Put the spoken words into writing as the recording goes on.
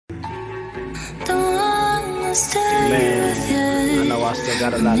Man, I know I still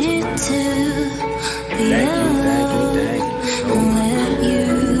got a lot to learn. Thank you so much.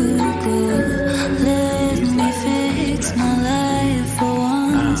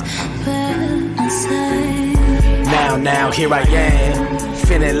 Now, here I am,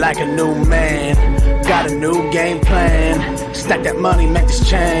 feeling like a new man. Got a new game plan. Stack that money, make this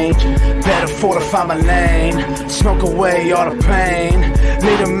change. Better fortify my lane. Smoke away all the pain.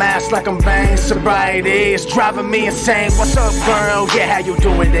 Need a mask like I'm vain. Sobriety is driving me insane. What's up, girl? Yeah, how you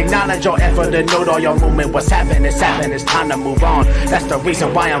doing? Acknowledge your effort and note all your movement. What's happening? It's happening. It's time to move on. That's the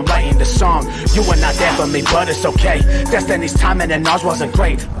reason why I'm writing the song. You were not there for me, but it's okay. Destiny's timing and ours wasn't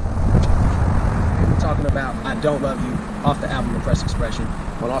great. Talking about I Don't Love You off the album Repressed Expression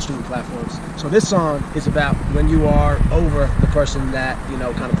on all streaming platforms. So this song is about when you are over the person that, you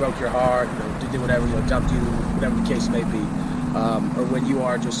know, kind of broke your heart, you know, did whatever, you know, dumped you, whatever the case may be. Or when you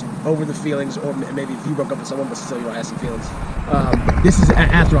are just over the feelings, or maybe if you broke up with someone but still you don't have some feelings. This is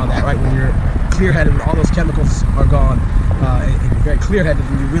after all that, right? When you're clear-headed, when all those chemicals are gone, and you're very clear-headed,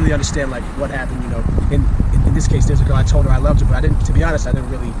 and you really understand like what happened, you know. In this case, there's a girl, I told her I loved her, but I didn't, to be honest, I didn't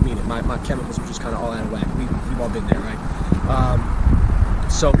really mean it. My chemicals were just kind of all out of whack. We've all been there, right?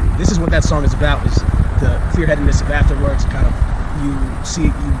 So this is what that song is about, is the clear-headedness of afterwards, kind of, you see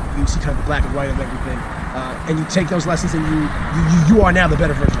kind of the black and white of everything, and you take those lessons and you are now the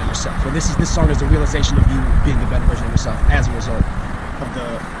better version of yourself. And this song is the realization of you being the better version of yourself as a result of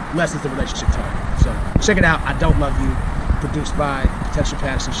the lessons the relationship taught you. So check it out, I Don't Love You, produced by Potential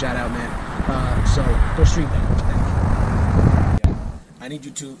Patterson, shout out, man. So go stream that. I need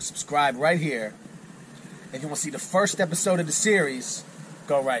you to subscribe right here. If you want to see the first episode of the series,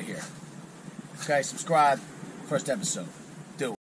 go right here. Okay, subscribe, first episode.